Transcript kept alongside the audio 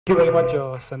Thank you very much,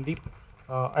 Sandeep.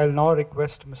 I'll now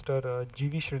request Mr.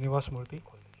 G.V. Srinivas Murthy.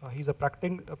 He's a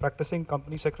practicing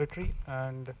company secretary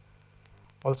and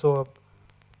also a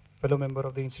fellow member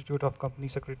of the Institute of Company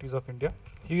Secretaries of India.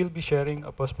 He will be sharing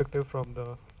a perspective from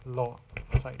the law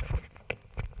side.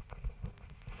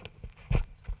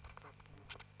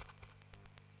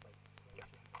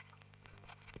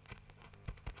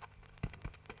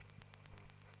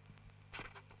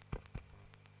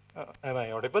 Am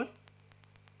I audible?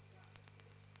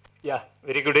 Yeah,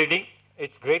 very good evening.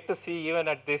 It's great to see even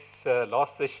at this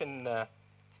last session,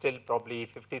 still probably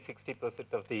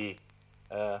 50-60% of the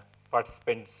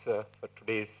participants for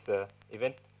today's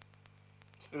event.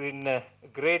 It's been a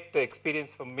great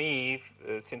experience for me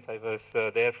since I was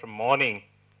there from morning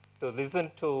to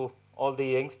listen to all the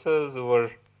youngsters who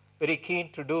were very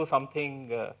keen to do something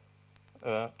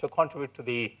to contribute to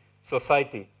the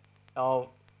society. Now,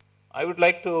 I would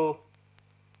like to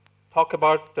talk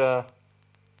about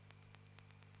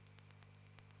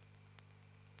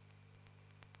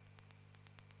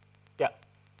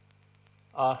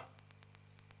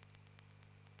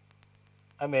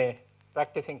I'm a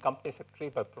practicing company secretary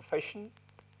by profession.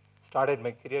 Started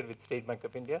my career with State Bank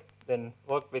of India, then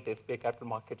worked with SBI Capital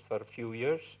Markets for a few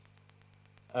years.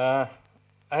 I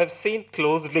have seen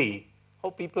closely how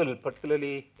people,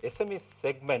 particularly SME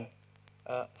segment,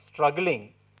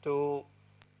 struggling to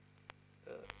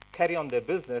carry on their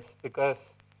business because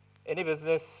any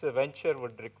business venture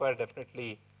would require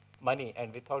definitely money,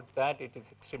 and without that it is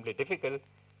extremely difficult.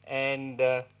 And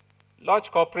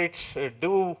large corporates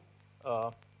do,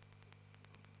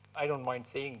 I don't mind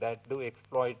saying that, do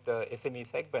exploit SME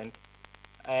segment.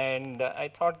 And I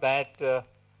thought that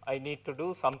I need to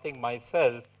do something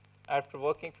myself. After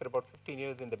working for about 15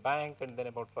 years in the bank and then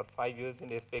about for 5 years in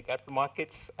the SBI Capital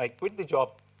Markets, I quit the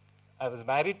job. I was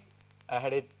married. I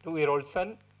had a 2-year-old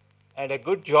son and a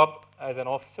good job as an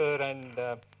officer and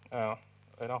a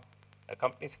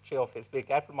company secretary of SBI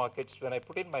Capital Markets. When I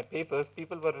put in my papers,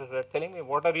 people were telling me,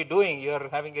 "What are you doing? You are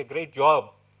having a great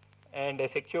job and a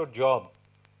secure job."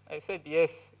 I said,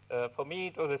 yes, for me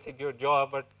it was a secure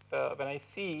job, but when I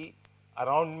see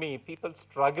around me people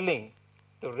struggling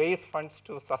to raise funds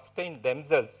to sustain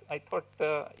themselves, I thought,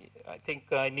 I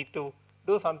think I need to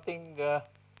do something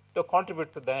to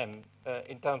contribute to them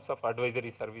in terms of advisory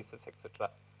services, etc.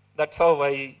 That's how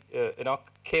I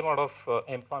came out of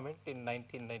employment in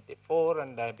 1994,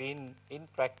 and I've been in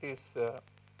practice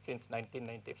since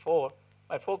 1994.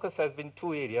 My focus has been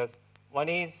 2 areas. One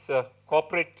is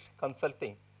corporate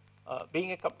consulting.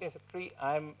 Being a company secretary,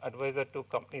 I'm advisor to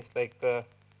companies like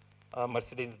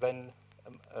Mercedes-Benz,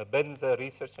 Benz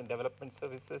Research and Development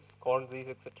Services, Collins,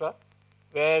 etc.,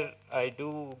 where I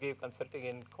do give consulting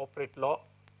in corporate law.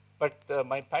 But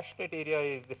my passionate area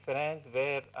is the finance,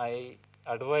 where I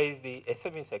advise the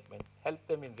SME segment, help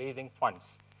them in raising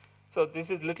funds. So this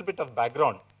is a little bit of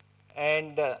background.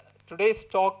 And today's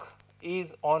talk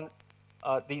is on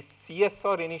the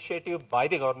CSR initiative by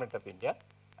the Government of India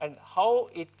and how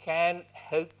it can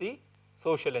help the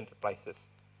social enterprises.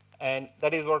 And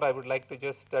that is what I would like to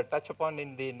just touch upon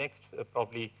in the next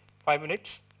probably 5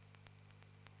 minutes.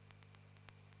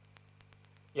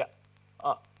 Yeah,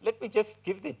 let me just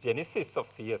give the genesis of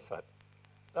CSR.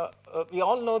 We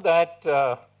all know that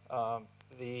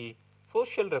the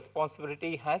social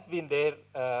responsibility has been there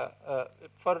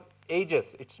for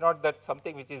ages. It's not that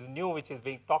something which is new, which is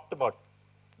being talked about.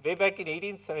 Way back in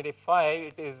 1875,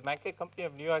 it is Mackay Company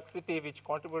of New York City which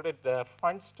contributed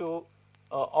funds to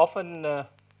orphan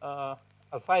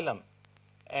asylum.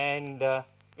 And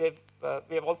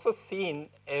we have also seen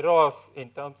errors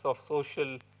in terms of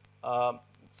social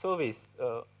service.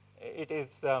 It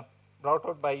is brought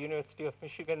out by University of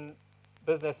Michigan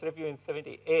Business Review in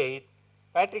 78.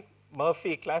 Patrick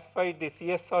Murphy classified the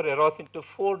CSR errors into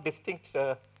 4 distinct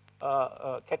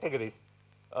categories.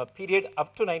 Period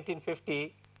up to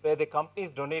 1950, where the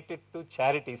companies donated to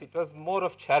charities. It was more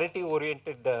of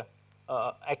charity-oriented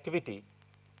activity.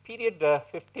 Period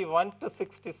 51 to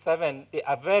 67, the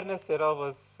awareness era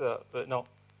was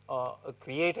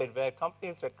created, where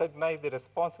companies recognized the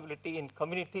responsibility in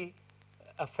community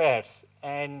affairs.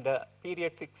 And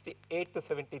period 68 to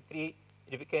 73,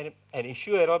 it became an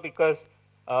issue era because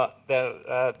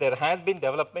there has been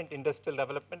development, industrial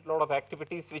development, a lot of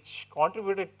activities which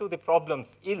contributed to the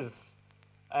problems, ills.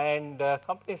 And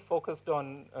companies focused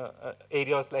on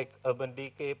areas like urban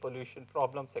decay, pollution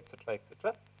problems, etc.,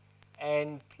 etc.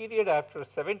 And period after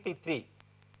 73,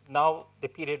 now the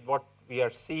period what we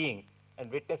are seeing and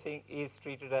witnessing is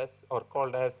treated as or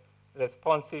called as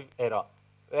responsive era,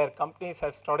 where companies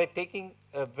have started taking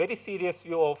a very serious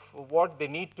view of what they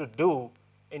need to do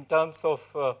in terms of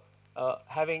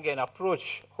having an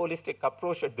approach, holistic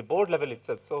approach at the board level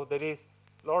itself. So there is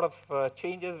a lot of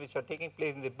changes which are taking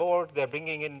place in the board. They're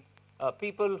bringing in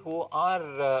people who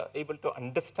are able to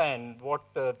understand what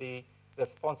the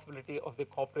responsibility of the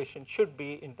corporation should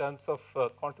be in terms of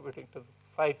contributing to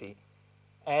society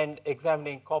and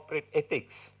examining corporate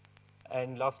ethics,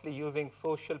 and lastly using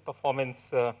social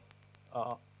performance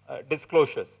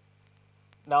disclosures.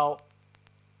 Now,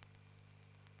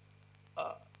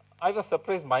 I was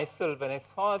surprised myself when I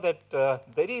saw that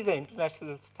there is an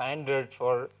international standard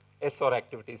for SR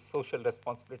activities, social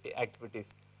responsibility activities.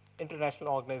 International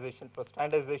Organization for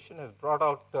Standardization has brought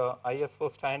out ISO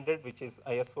standard, which is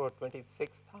ISO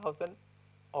 26000,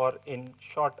 or in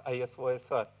short ISO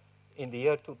SR, in the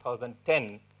year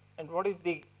 2010. And what is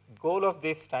the goal of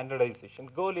this standardization?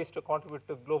 Goal is to contribute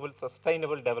to global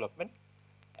sustainable development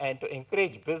and to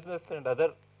encourage business and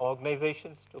other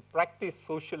organizations to practice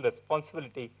social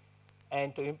responsibility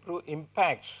and to improve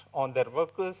impact on their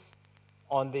workers,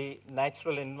 on the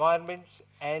natural environments,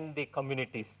 and the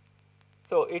communities.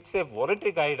 So it's a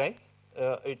voluntary guidelines.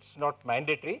 It's not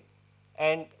mandatory.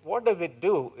 And what does it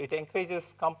do? It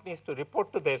encourages companies to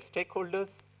report to their stakeholders,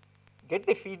 get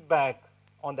the feedback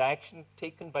on the action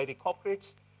taken by the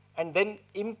corporates, and then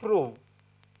improve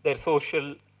their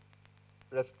social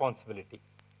responsibility.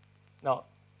 Now,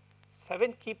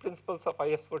 7 key principles of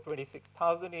ISO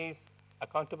 26000 is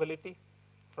accountability,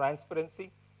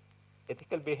 transparency,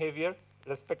 ethical behavior,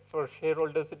 respect for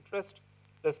shareholders' interest,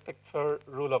 respect for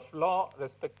rule of law,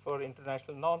 respect for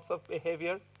international norms of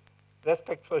behavior,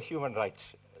 respect for human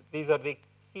rights. These are the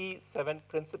key 7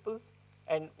 principles.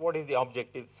 And what is the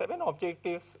objective? 7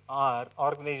 objectives are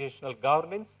organizational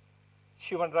governance,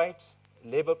 human rights,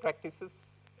 labor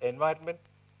practices, environment,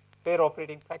 fair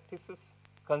operating practices,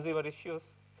 consumer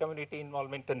issues, community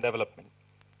involvement, and development.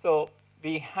 So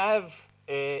we have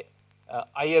a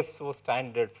ISO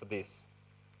standard for this.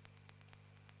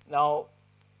 Now,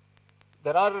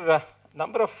 there are a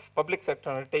number of public sector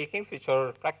undertakings which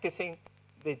are practicing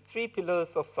the 3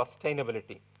 pillars of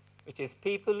sustainability, which is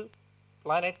people,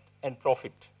 planet, and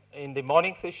profit. In the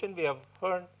morning session, we have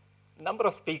heard a number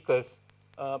of speakers.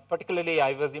 Particularly,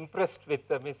 I was impressed with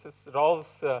Mrs.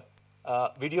 Rao's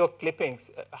video clippings,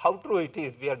 how true it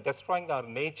is. We are destroying our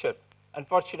nature.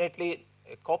 Unfortunately,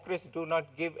 corporates do not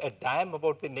give a damn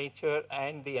about the nature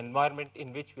and the environment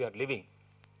in which we are living.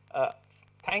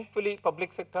 Thankfully,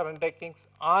 public sector undertakings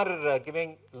are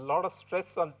giving a lot of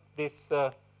stress on this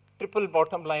triple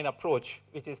bottom line approach,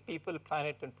 which is people,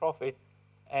 planet, and profit.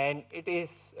 And it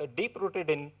is deep-rooted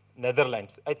in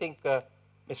Netherlands. I think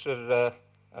Mr.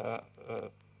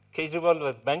 Kejriwal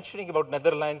was mentioning about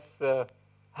Netherlands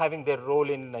having their role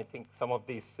in, I think, some of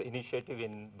these initiative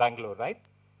in Bangalore, right?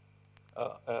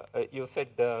 You said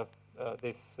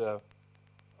this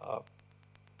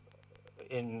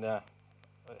in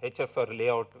HSR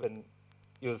layout, when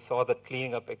you saw the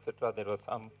cleaning up, etc., there was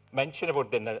some mention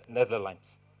about the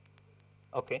Netherlands.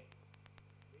 Okay.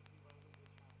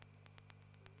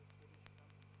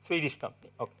 Swedish company,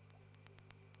 okay.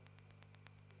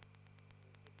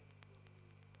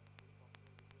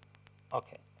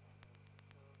 Okay.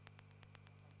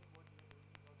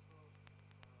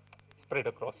 Spread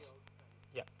across,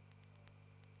 yeah.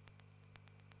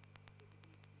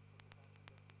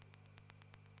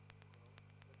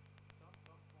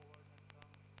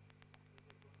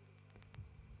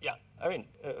 Yeah, I mean,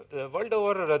 world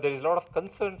over, there is a lot of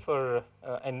concern for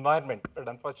environment, but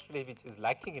unfortunately, which is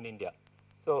lacking in India.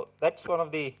 So that's one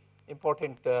of the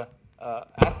important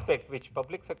aspect which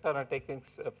public sector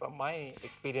undertakings, from my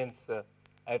experience,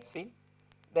 I have seen.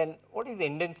 Then what is the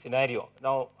Indian scenario?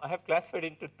 Now, I have classified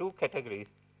into 2 categories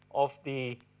of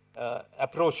the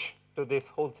approach to this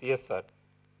whole CSR.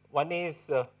 One is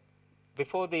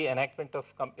before the enactment of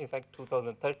Companies Act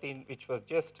 2013, which was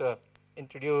just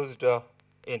introduced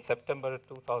in September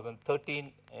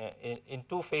 2013 in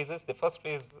 2 phases. The first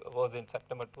phase was in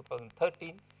September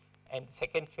 2013, and the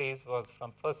second phase was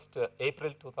from 1st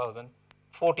April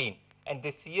 2014. And the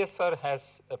CSR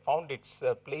has found its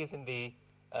place in the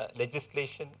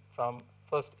legislation from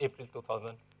 1st April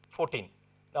 2014.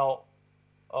 Now,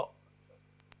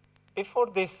 before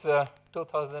this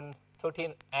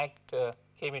 2013 Act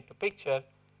came into picture,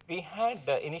 we had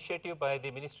initiative by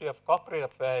the Ministry of Corporate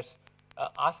Affairs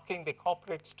asking the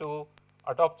corporates to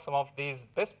adopt some of these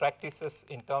best practices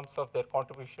in terms of their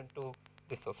contribution to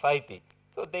the society.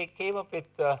 So they came up with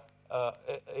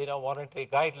voluntary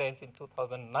guidelines in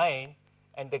 2009,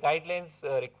 and the guidelines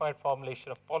required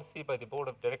formulation of policy by the board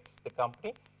of directors of the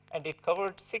company, and it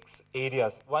covered 6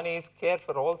 areas. One is care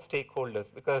for all stakeholders,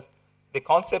 because the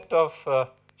concept of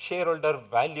shareholder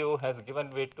value has given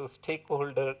way to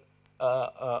stakeholder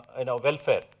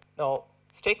welfare. Now,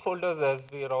 stakeholders, as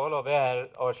we are all aware,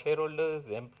 are shareholders,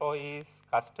 employees,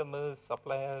 customers,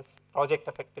 suppliers, project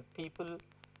affected people,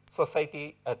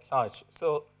 society at large.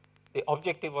 So, the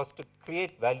objective was to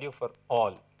create value for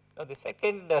all. Now, the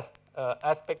second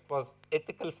aspect was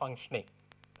ethical functioning,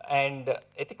 and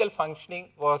ethical functioning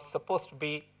was supposed to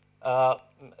be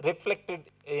reflected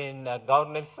in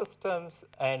governance systems,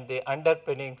 and the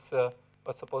underpinnings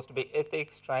was supposed to be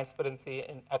ethics, transparency,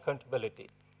 and accountability.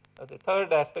 The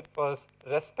third aspect was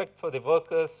respect for the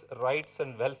workers' rights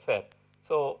and welfare.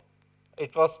 So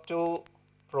it was to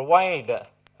provide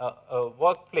a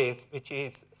workplace which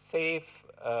is safe,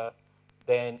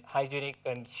 then hygienic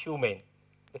and humane.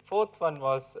 The fourth one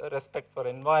was respect for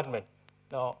environment.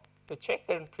 Now, to check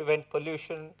and prevent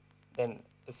pollution, then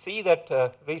see that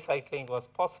recycling was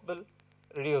possible,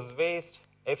 reduce waste,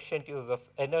 efficient use of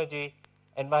energy,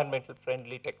 environmental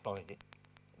friendly technology.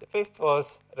 The fifth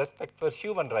was respect for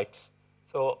human rights.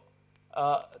 So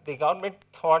the government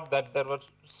thought that there was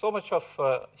so much of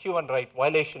human right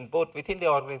violation both within the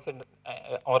organization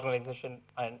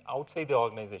and outside the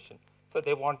organization. So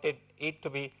they wanted it to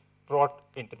be brought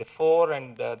into the fore,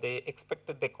 and they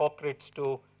expected the corporates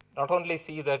to not only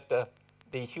see that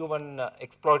the human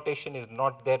exploitation is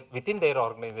not there within their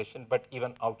organization, but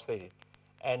even outside it.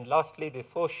 And lastly, the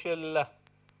social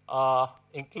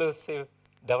inclusive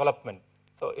development.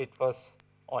 So it was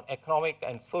on economic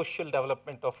and social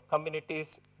development of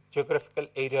communities, geographical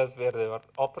areas where they were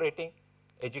operating,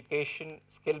 education,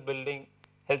 skill building,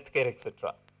 healthcare,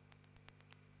 etc.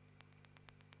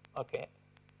 Okay.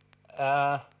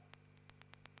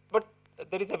 But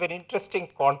there is a very interesting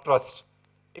contrast.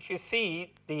 If you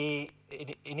see the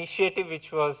initiative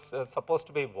which was supposed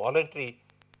to be voluntary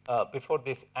before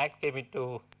this act came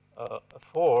into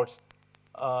force,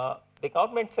 the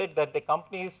government said that the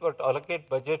companies were to allocate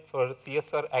budget for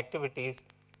CSR activities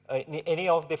in any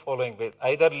of the following ways: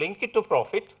 either link it to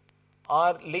profit,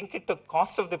 or link it to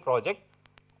cost of the project,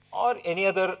 or any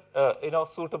other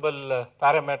suitable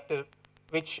parameter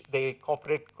which the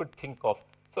corporate could think of.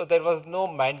 So there was no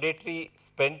mandatory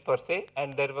spend per se,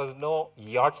 and there was no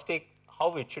yardstick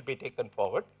how it should be taken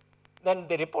forward. Then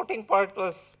the reporting part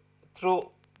was through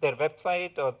their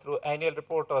website or through annual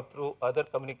report or through other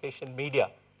communication media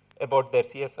about their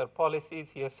CSR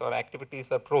policies, CSR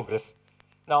activities or progress.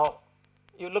 Now,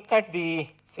 you look at the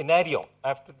scenario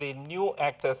after the new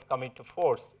act has come into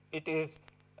force, it is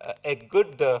a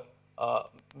good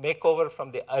makeover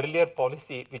from the earlier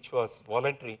policy which was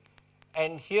voluntary.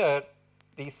 And here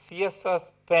the CSR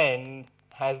spend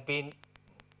has been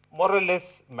more or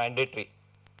less mandatory.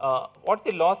 What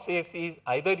the law says is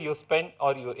either you spend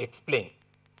or you explain.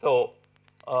 So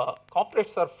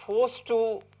corporates are forced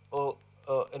to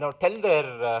tell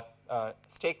their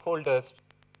stakeholders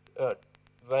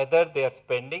whether they are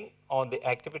spending on the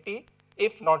activity,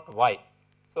 if not why.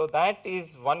 So that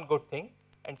is one good thing.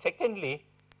 And secondly,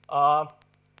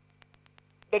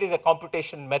 there is a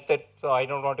computation method, so I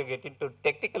don't want to get into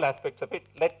technical aspects of it.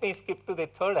 Let me skip to the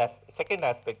second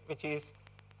aspect, which is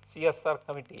CSR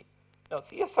committee. Now,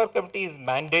 CSR committee is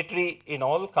mandatory in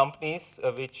all companies,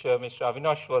 which Mr.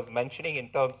 Avinash was mentioning in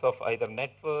terms of either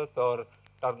net worth or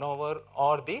turnover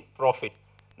or the profit.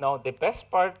 Now, the best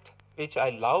part which I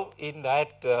love in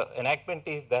that enactment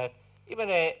is that even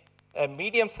a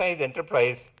medium-sized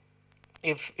enterprise,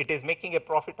 if it is making a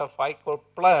profit of 5 crore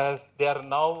plus, they are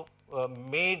now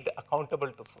made accountable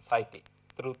to society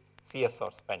through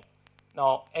CSR spend.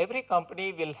 Now, every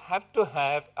company will have to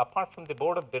have, apart from the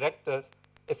board of directors,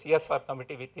 a CSR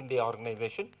committee within the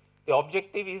organization. The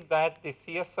objective is that the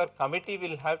CSR committee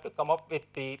will have to come up with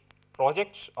the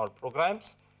projects or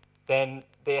programs. Then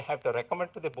they have to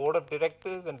recommend to the board of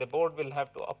directors, and the board will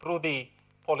have to approve the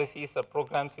policies or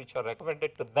programs which are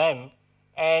recommended to them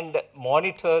and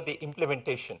monitor the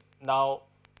implementation. Now,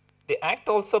 the act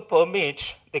also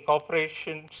permits the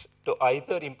corporations to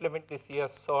either implement the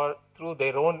CSR through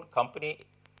their own company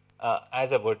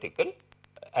as a vertical,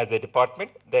 as a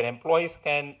department. Their employees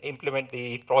can implement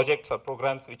the projects or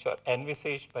programs which are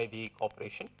envisaged by the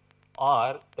corporation,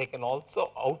 or they can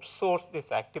also outsource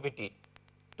this activity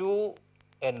to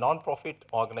a non-profit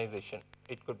organization.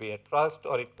 It could be a trust,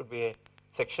 or it could be a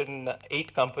Section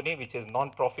 8 company, which is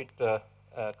non-profit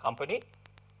company.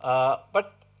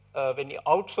 But when you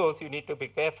outsource, you need to be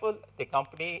careful. The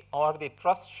company or the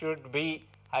trust should be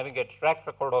having a track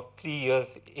record of 3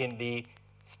 years in the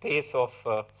space of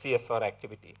CSR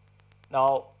activity.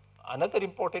 Now, another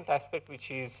important aspect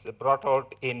which is brought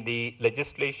out in the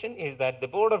legislation is that the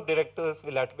board of directors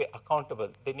will have to be accountable.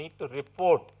 They need to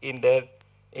report in their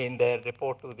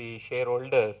report to the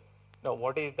shareholders. Now,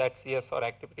 what is that CSR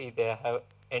activity they have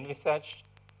envisaged,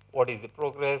 what is the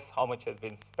progress, how much has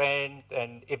been spent,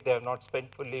 and if they have not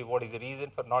spent fully, what is the reason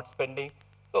for not spending.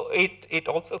 So it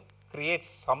also creates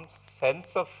some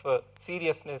sense of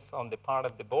seriousness on the part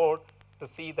of the board to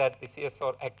see that the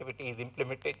CSR activity is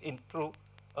implemented in true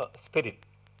spirit.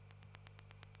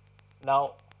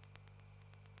 Now,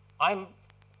 I'm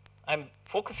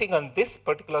focusing on this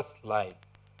particular slide.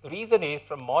 The reason is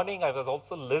from morning I was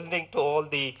also listening to all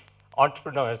the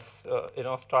entrepreneurs,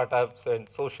 startups and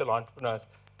social entrepreneurs.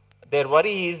 Their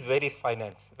worry is where is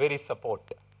finance, where is support,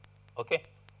 okay?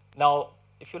 Now,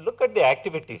 if you look at the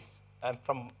activities and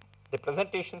from the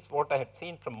presentations what I had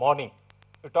seen from morning,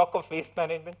 you talk of waste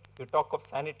management, you talk of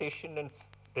sanitation and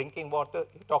drinking water,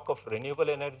 you talk of renewable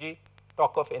energy,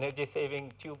 talk of energy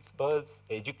saving tubes, bulbs,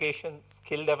 education,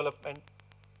 skill development,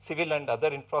 civil and other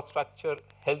infrastructure,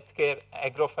 healthcare,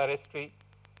 agroforestry,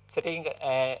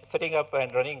 setting up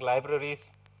and running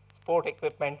libraries, sport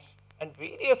equipment, and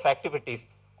various activities.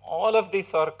 All of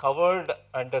these are covered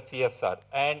under CSR,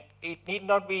 and it need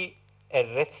not be a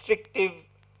restrictive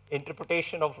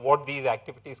interpretation of what these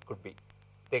activities could be.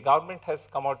 The government has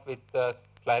come out with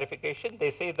clarification. They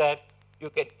say that you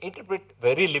can interpret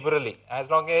very liberally as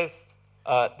long as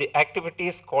the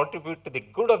activities contribute to the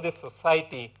good of the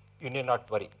society, you need not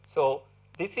worry. So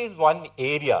this is one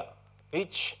area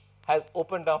which has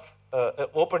opened up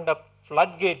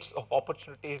floodgates of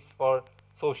opportunities for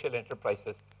social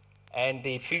enterprises. And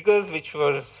the figures which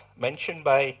was mentioned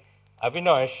by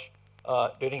Avinash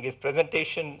during his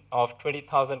presentation of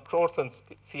 20,000 crores on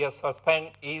CSR spend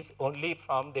is only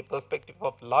from the perspective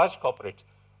of large corporates.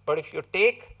 But if you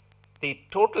take the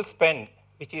total spend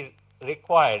which is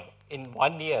required in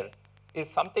 1 year is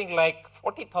something like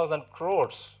 40,000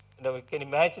 crores. You can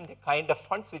imagine the kind of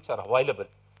funds which are available.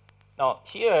 Now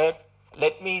here,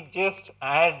 let me just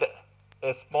add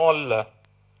a small,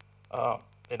 a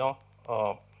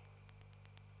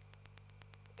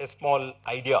small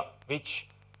idea which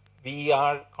we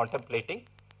are contemplating.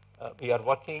 We are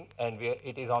working, and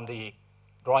it is on the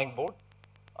drawing board.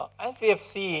 As we have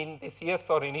seen, the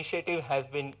CSR initiative has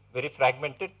been very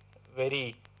fragmented,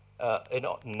 very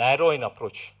narrow in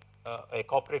approach. A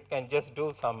corporate can just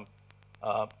do some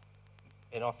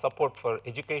support for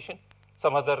education.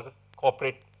 Some other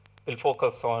corporate will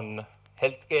focus on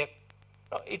healthcare.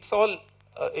 It's all,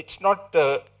 it's not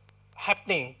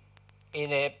happening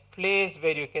in a place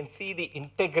where you can see the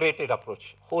integrated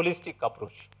approach, holistic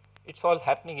approach. It's all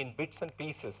happening in bits and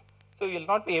pieces. So you'll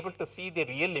not be able to see the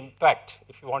real impact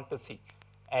if you want to see.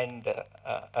 And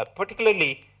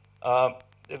particularly,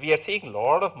 we are seeing a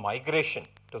lot of migration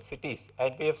to cities.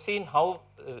 And we have seen how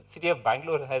the city of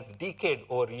Bangalore has decayed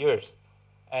over years.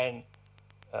 And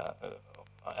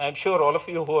I'm sure all of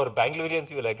you who are Bangaloreans,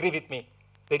 you will agree with me.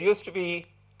 There used to be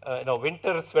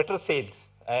winter sweater sales,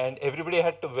 and everybody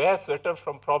had to wear sweater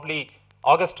from probably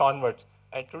August onwards.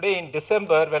 And today in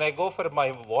December, when I go for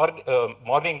my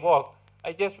morning walk,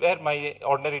 I just wear my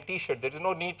ordinary T-shirt. There is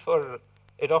no need for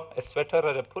a sweater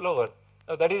or a pullover.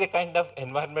 Now, that is a kind of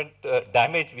environment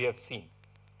damage we have seen.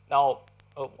 Now,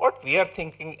 what we are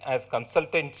thinking as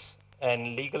consultants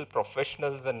and legal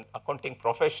professionals and accounting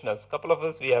professionals, couple of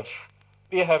us, we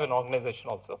have an organization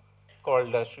also called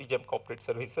Srijam Corporate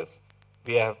Services.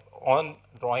 We have on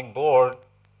drawing board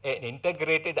an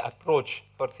integrated approach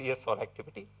for CSR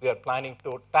activity. We are planning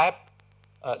to tap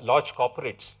large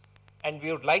corporates, and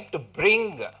we would like to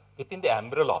bring within the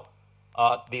umbrella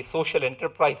the social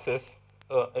enterprises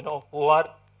who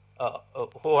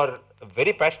are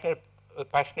very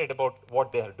passionate about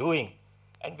what they are doing.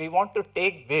 And we want to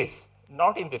take this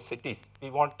not in the cities.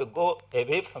 We want to go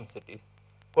away from cities,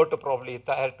 go to probably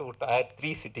tier 2, tier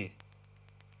 3 cities.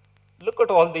 Look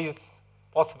at all these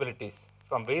possibilities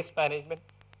from waste management,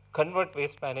 convert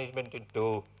waste management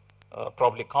into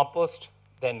probably compost,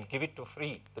 then give it to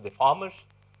free to the farmers,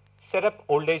 set up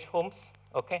old age homes,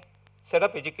 okay? Set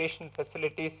up education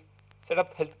facilities, set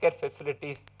up healthcare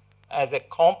facilities as a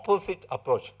composite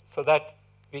approach so that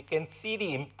we can see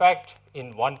the impact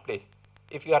in one place.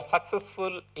 If you are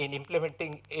successful in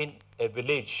implementing in a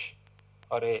village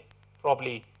or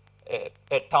probably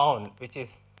a town which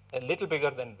is a little bigger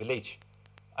than village,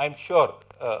 I'm sure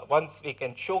once we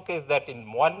can showcase that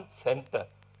in one center,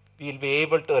 we'll be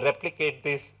able to replicate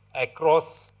this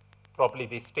across probably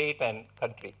the state and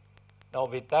country. Now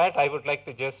with that, I would like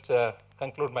to just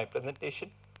conclude my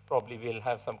presentation. Probably we'll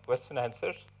have some question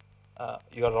answers.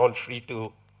 You are all free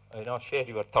to share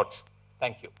your thoughts.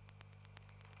 Thank you.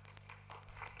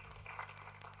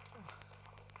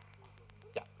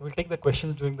 Yeah, we'll take the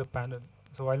questions during the panel.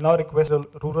 So I'll now request a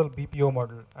rural BPO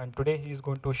model, and today he's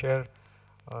going to share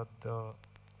the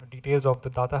details of the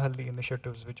Data Halli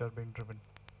initiatives which are being driven.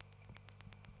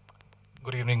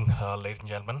 Good evening, ladies and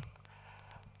gentlemen.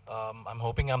 I'm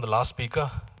hoping I'm the last speaker,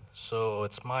 so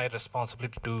it's my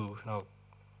responsibility to,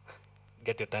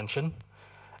 get your attention.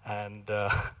 And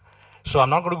so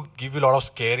I'm not going to give you a lot of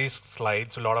scary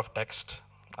slides, a lot of text.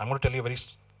 I'm going to tell you a very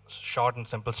short and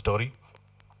simple story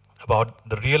about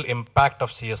the real impact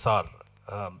of CSR,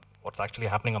 what's actually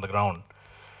happening on the ground.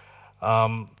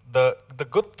 The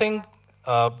good thing,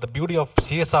 the beauty of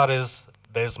CSR is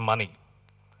there's money.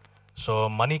 So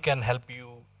money can help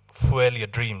you fuel your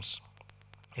dreams.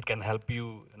 It can help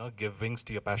you, give wings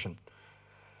to your passion.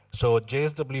 So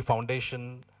JSW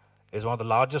Foundation is one of the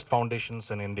largest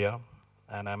foundations in India,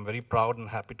 and I'm very proud and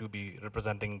happy to be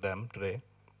representing them today.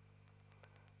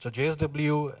 So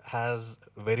JSW has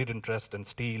varied interest in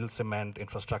steel, cement,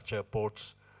 infrastructure,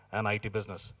 ports, and IT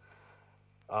business.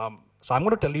 So I'm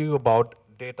going to tell you about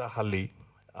Data Halli,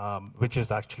 which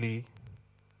is actually,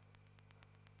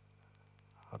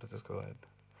 how does this go ahead?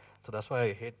 So that's why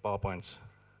I hate PowerPoints.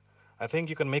 I think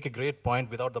you can make a great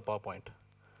point without the PowerPoint.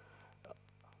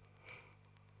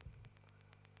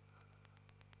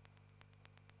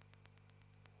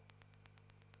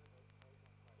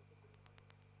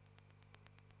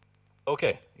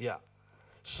 Okay, yeah.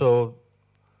 So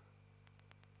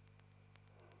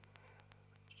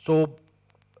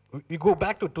we go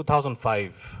back to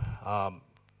 2005.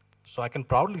 So I can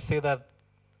proudly say that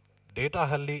Data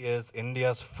Halli is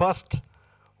India's first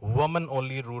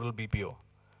woman-only rural BPO.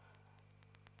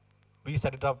 We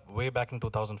set it up way back in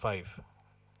 2005.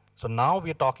 So now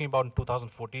we are talking about in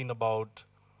 2014 about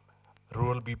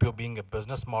rural BPO being a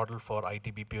business model for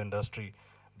IT BPO industry,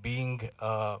 being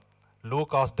a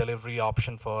low-cost delivery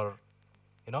option for,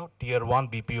 tier 1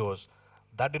 BPOs.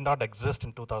 That did not exist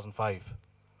in 2005.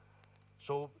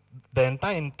 So the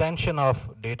entire intention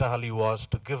of Data Halli was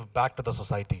to give back to the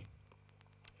society.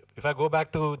 If I go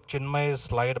back to Chinmay's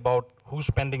slide about who's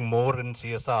spending more in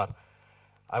CSR,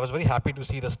 I was very happy to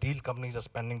see the steel companies are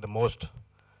spending the most.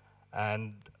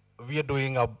 And we are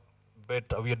doing a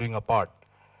bit, we are doing a part.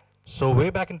 So way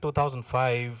back in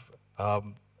 2005,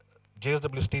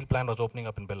 JSW Steel plant was opening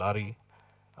up in Bellary,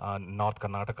 North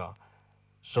Karnataka.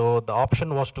 So the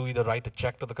option was to either write a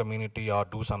check to the community or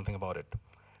do something about it.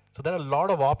 So there are a lot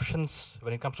of options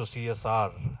when it comes to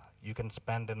CSR. You can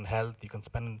spend in health, you can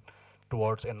spend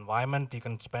towards environment, you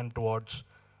can spend towards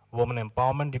women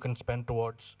empowerment, you can spend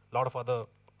towards a lot of other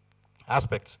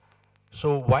aspects.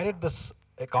 So why did this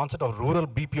concept of rural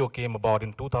BPO came about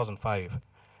in 2005?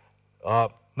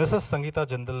 Mrs. Sangeeta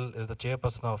Jindal is the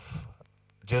chairperson of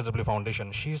JSW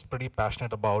Foundation. She's pretty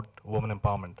passionate about women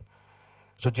empowerment.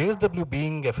 So JSW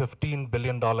being a $15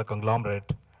 billion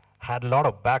conglomerate had a lot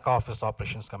of back office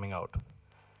operations coming out.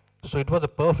 So it was a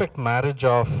perfect marriage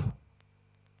of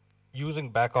using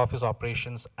back office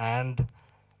operations and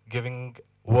giving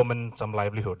women some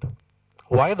livelihood.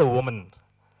 Why the women?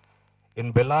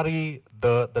 In Bellary,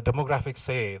 the demographics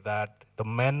say that the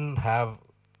men have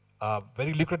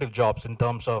very lucrative jobs in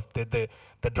terms of they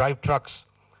drive trucks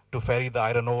to ferry the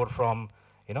iron ore from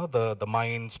the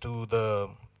mines to the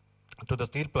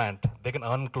steel plant. They can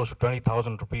earn close to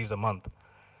 20,000 rupees a month.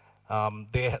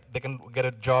 They can get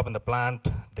a job in the plant,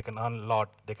 they can earn a lot,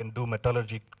 they can do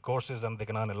metallurgy courses and they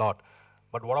can earn a lot.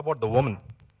 But what about the woman?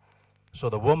 So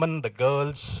the woman, the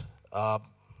girls,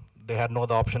 they had no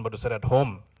other option but to sit at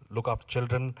home, look after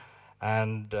children,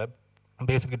 and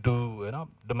basically do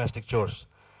domestic chores.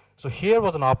 So here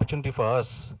was an opportunity for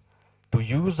us to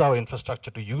use our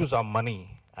infrastructure, to use our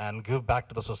money, and give back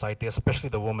to the society, especially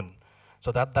the women.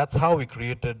 So that's how we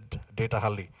created Data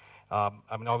Halli.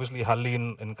 Obviously, Halli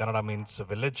in Kannada means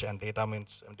village, and data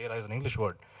is an English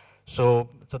word. So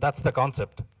that's the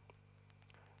concept.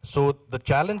 So the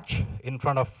challenge in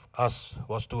front of us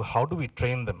was to how do we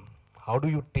train them? How do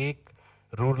you take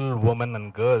rural women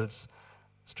and girls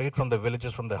straight from the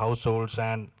villages, from the households,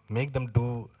 and make them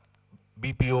do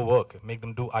BPO work, make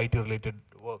them do IT-related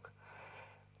work?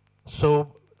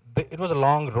 So it was a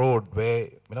long road where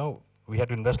we had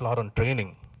to invest a lot on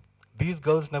training. These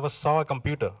girls never saw a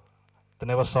computer. They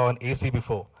never saw an AC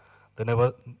before. They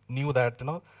never knew that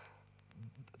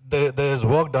there's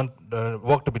work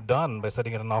to be done by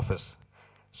sitting in an office.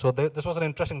 So this was an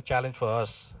interesting challenge for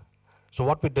us. So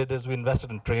what we did is we invested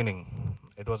in training.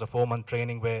 It was a 4-month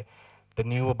training where they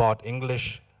knew about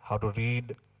English, how to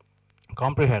read,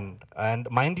 comprehend. And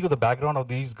mind you, the background of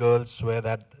these girls were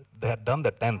that they had done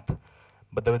the 10th,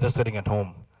 but they were just sitting at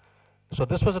home. So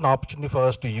this was an opportunity for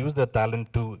us to use their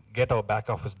talent to get our back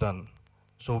office done.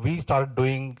 So we started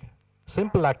doing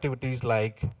simple activities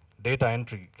like data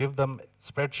entry, give them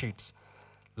spreadsheets,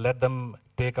 let them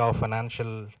take our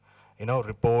financial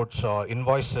reports or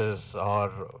invoices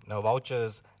or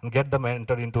vouchers and get them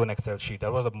entered into an Excel sheet.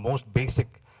 That was the most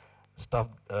basic stuff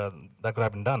that could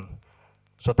have been done.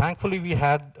 So thankfully, we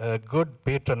had a good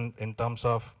patron in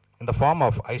the form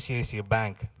of ICICI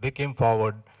Bank. They came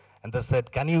forward and they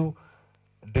said, can you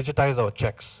digitize our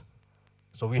checks?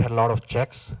 So we had a lot of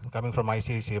checks coming from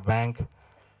ICICI Bank,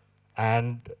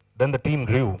 and then the team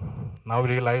grew. Now we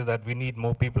realized that we need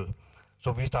more people.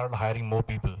 So we started hiring more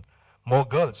people, more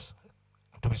girls,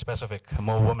 to be specific,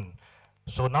 more women.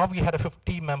 So now we had a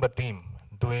 50-member team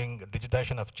doing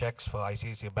digitization of checks for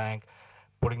ICICI Bank,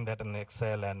 putting that in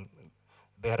Excel, and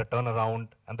they had a turnaround,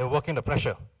 and they're working under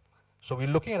pressure. So we're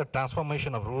looking at a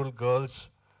transformation of rural girls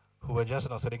who were just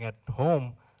sitting at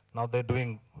home. Now they're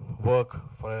doing work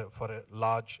for a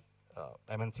large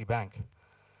MNC bank.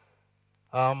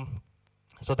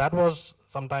 So that was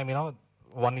sometime,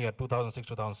 1 year, 2006,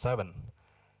 2007.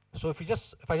 So if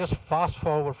I just fast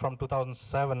forward from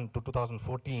 2007 to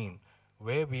 2014,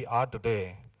 where we are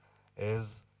today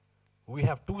is we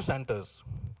have 2 centers.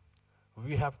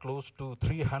 We have close to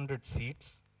 300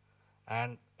 seats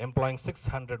and employing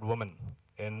 600 women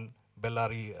in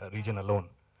Bellary region alone.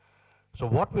 So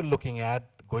what we're looking at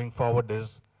going forward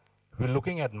is we're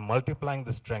looking at multiplying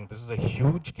the strength. This is a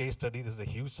huge case study. This is a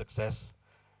huge success.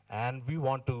 And we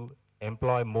want to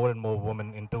employ more and more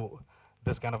women into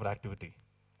this kind of an activity.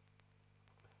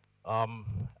 I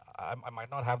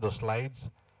might not have those slides.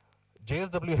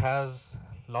 JSW has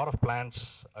a lot of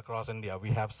plants across India. We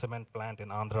have cement plant in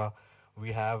Andhra.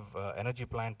 We have energy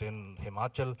plant in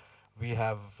Himachal. We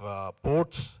have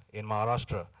ports in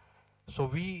Maharashtra. So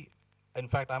in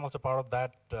fact, I'm also part of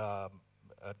that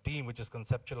team which is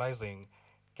conceptualizing,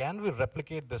 can we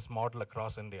replicate this model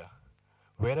across India?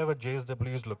 Wherever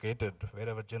JSW is located,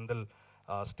 wherever Jindal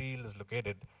Steel is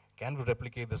located, can we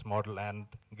replicate this model and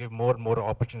give more and more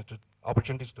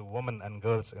opportunities to women and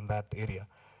girls in that area?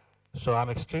 So I'm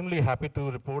extremely happy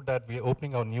to report that we are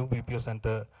opening our new BPO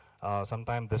center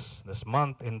sometime this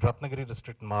month in Ratnagiri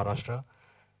district in Maharashtra.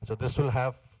 So this will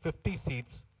have 50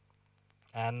 seats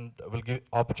and will give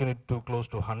opportunity to close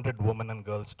to 100 women and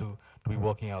girls to be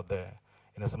working out there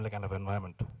in a similar kind of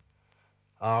environment.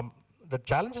 The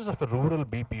challenges of a rural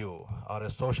BPO or a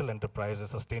social enterprise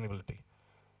is sustainability.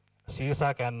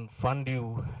 CSR can fund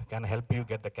you, can help you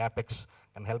get the CapEx,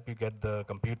 can help you get the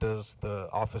computers, the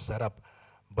office set up,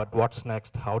 but what's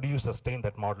next? How do you sustain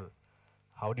that model?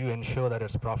 How do you ensure that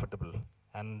it's profitable?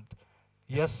 And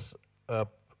yes,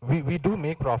 we do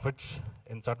make profits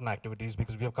in certain activities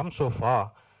because we have come so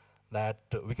far that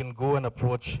we can go and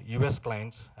approach US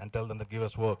clients and tell them to give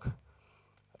us work.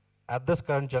 At this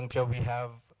current juncture, we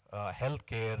have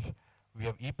healthcare, we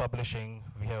have e-publishing,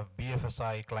 we have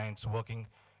BFSI clients working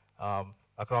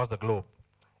across the globe.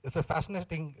 It's a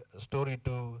fascinating story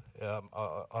to,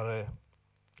 or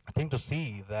a thing to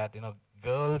see that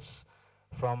girls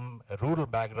from a rural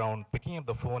background picking up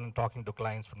the phone and talking to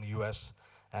clients from the US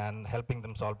and helping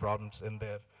them solve problems in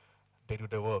their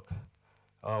day-to-day work.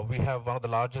 We have one of the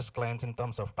largest clients in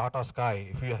terms of Tata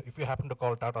Sky. If you happen to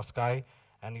call Tata Sky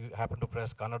and you happen to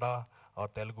press Kannada or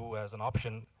Telugu as an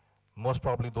option, most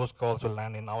probably those calls will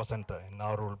land in our center, in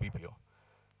our rural BPO.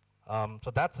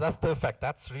 So that's the effect.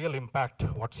 That's real impact,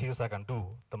 what CSI can do,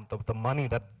 the money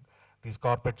that these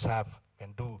corporates have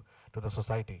can do to the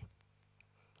society.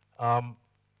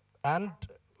 And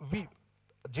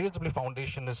JSW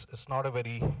Foundation is not a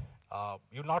very,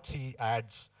 you'll not see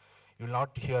ads, you'll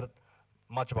not hear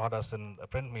much about us in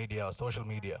print media or social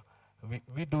media.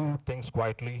 We do things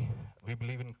quietly. We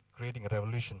believe in creating a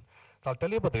revolution. So I'll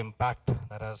tell you about the impact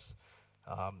that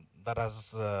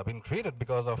has been created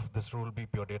because of this rural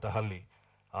BPO Data Halli.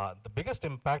 The biggest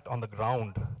impact on the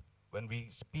ground when we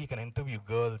speak and interview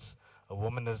girls, a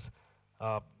woman is,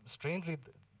 strangely,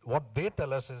 what they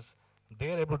tell us is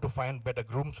they're able to find better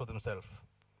grooms for themselves.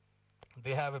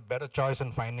 They have a better choice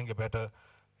in finding a better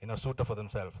suitor for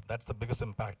themselves. That's the biggest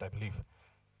impact, I believe.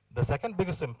 The second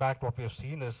biggest impact, what we have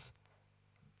seen is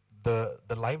the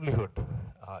livelihood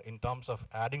in terms of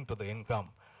adding to the income.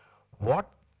 What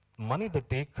money they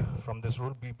take from this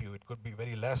rural BPO, it could be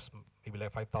very less, maybe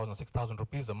like 5,000, 6,000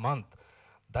 rupees a month.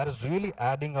 That is really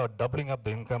adding or doubling up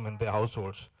the income in their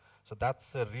households. So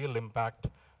that's a real impact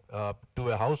to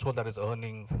a household that is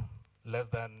earning less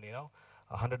than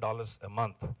 $100 a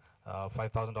month,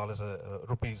 $5,000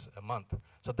 rupees a month.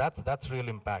 So that's real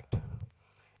impact.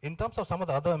 In terms of some of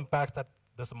the other impacts that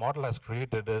this model has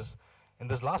created is, in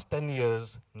this last 10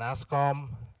 years, NASSCOM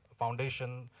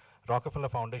Foundation, Rockefeller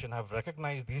Foundation have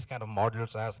recognized these kind of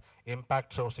models as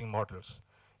impact sourcing models.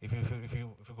 If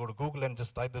you go to Google and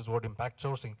just type this word impact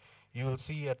sourcing, you will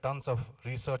see tons of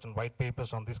research and white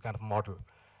papers on this kind of model.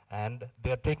 And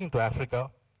they're taking to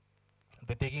Africa.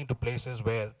 They're taking it to places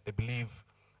where they believe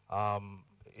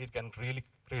it can really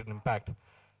create an impact.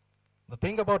 The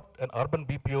thing about an urban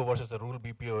BPO versus a rural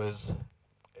BPO is,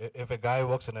 if a guy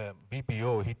works in a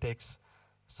BPO, he takes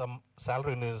some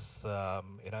salary in his, a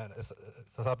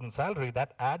certain salary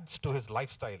that adds to his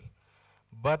lifestyle.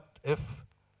 But if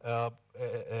a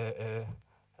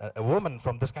woman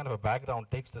from this kind of a background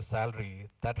takes the salary,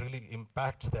 that really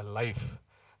impacts their life.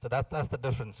 So that's the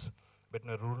difference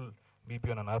between a rural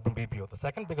BPO and an urban BPO. The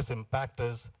second biggest impact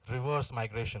is reverse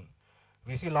migration.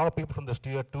 We see a lot of people from this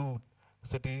tier 2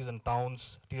 cities and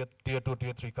towns, tier 2,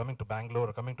 tier 3, coming to Bangalore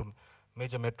or coming to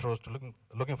major metros to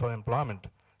looking for employment.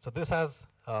 So this has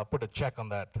put a check on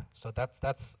that. So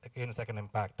that's again a second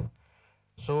impact.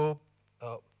 So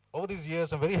over these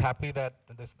years, I'm very happy that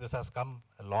this has come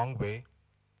a long way.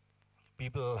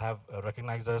 People have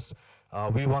recognized us.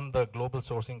 We won the Global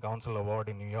Sourcing Council Award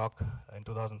in New York in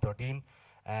 2013,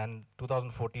 and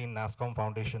 2014 NASCOM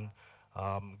Foundation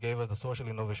gave us the Social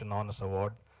Innovation Honors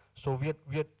Award. So we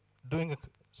are doing a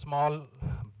small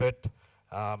bit,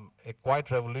 a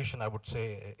quiet revolution, I would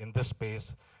say, in this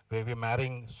space, where we're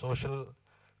marrying social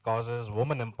causes,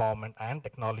 women empowerment, and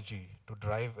technology to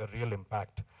drive a real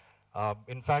impact.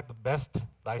 In fact, the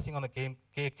icing on the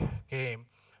cake came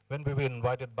when we were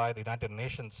invited by the United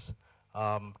Nations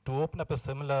to open up a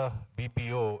similar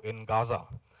BPO in Gaza,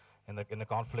 in a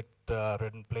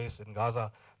conflict-ridden place in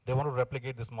Gaza. They want to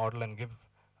replicate this model and give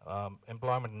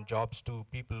employment and jobs to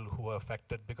people who are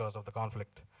affected because of the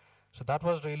conflict. So that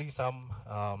was really some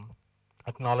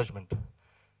acknowledgement.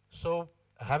 So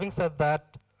having said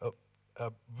that,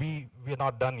 we are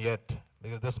not done yet,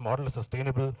 because this model is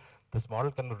sustainable. This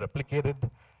model can be replicated.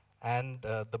 And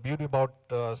the beauty about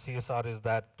CSR is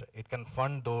that it can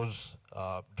fund those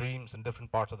dreams in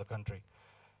different parts of the country.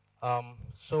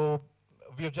 So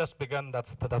we have just begun.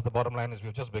 That's the bottom line, is we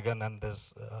have just begun, and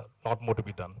there's a lot more to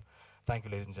be done. Thank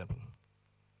you, ladies and gentlemen.